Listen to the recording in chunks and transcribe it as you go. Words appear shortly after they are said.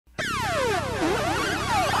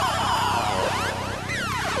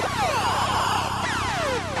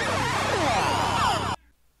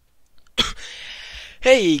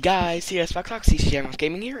Hey guys, CS Fox CCMF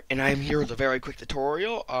Gaming here, and I'm here with a very quick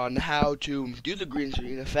tutorial on how to do the green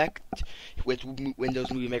screen effect with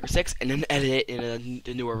Windows Movie Maker 6 and then edit it in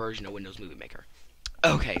the newer version of Windows Movie Maker.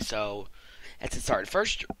 Okay, so let's get started.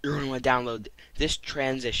 First, you're going to want to download this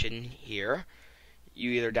transition here.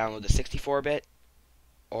 You either download the 64-bit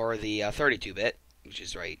or the 32-bit, which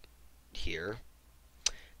is right here,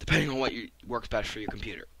 depending on what works best for your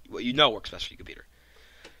computer. What you know works best for your computer.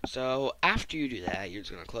 So after you do that, you're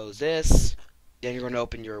just going to close this. Then you're going to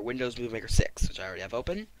open your Windows Movie Maker 6, which I already have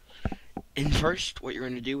open. And first, what you're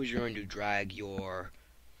going to do is you're going to drag your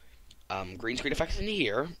green screen effects into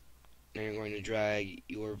here. Then you're going to drag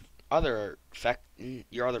your other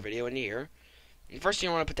video into here. And first thing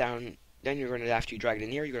you want to put down, then you're going to, after you drag it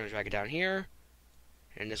in here, you're going to drag it down here.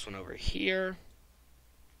 And this one over here.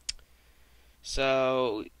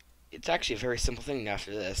 So it's actually a very simple thing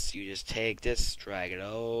after this. You just take this, drag it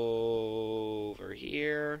over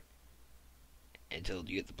here until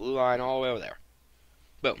you get the blue line all the way over there.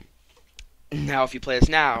 Boom. Now if you play this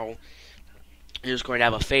now, you're just going to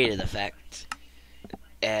have a faded effect.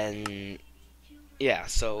 And yeah,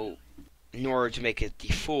 so in order to make it the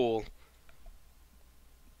full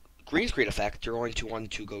green screen effect, you're going to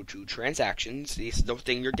want to go to transactions. This is the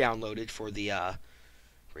thing you're downloaded for the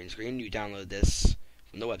green screen. You download this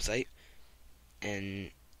from the website,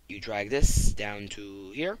 and you drag this down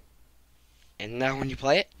to here, and now when you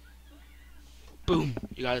play it, boom,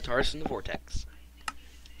 you got a TARDIS in the Vortex.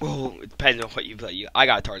 Well, it depends on what you play. I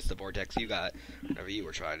got a TARDIS in the Vortex, you got whatever you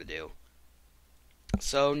were trying to do.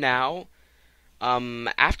 So now,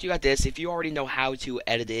 after you got this, if you already know how to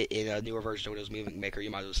edit it in a newer version of Windows Movie Maker,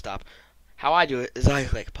 you might as well stop. How I do it is I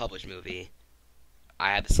click Publish Movie.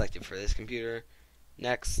 I have it selected for this computer.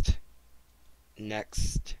 Next.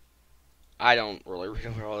 I don't really read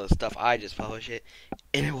over all this stuff. I just publish it,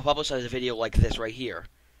 and it will publish as a video like this right here.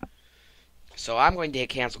 So I'm going to hit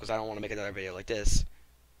cancel because I don't want to make another video like this.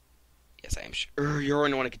 Yes, I am sure you're going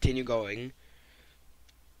to want to continue going,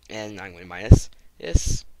 and I'm going to minus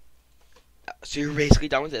this. So you're basically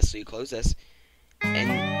done with this. So you close this, and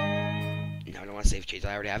now I don't want to save change.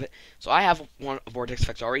 I already have it. So I have one Vortex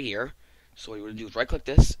effect already here. So what you're going to do is right-click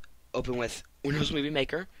this, open with Windows Movie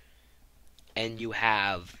Maker, and you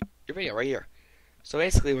have your video right here. So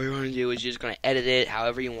basically what you're going to do is you're just going to edit it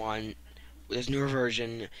however you want with this newer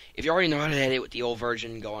version. If you already know how to edit with the old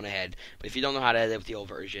version, go on ahead. But if you don't know how to edit with the old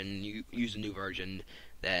version, you use the new version,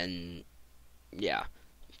 then yeah,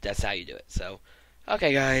 that's how you do it. So,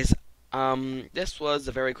 okay guys, this was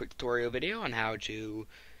a very quick tutorial video on how to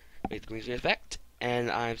make the green screen effect.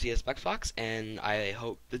 And I'm CS Fox, and I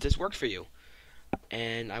hope that this worked for you.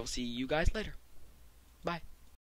 And I will see you guys later. Bye.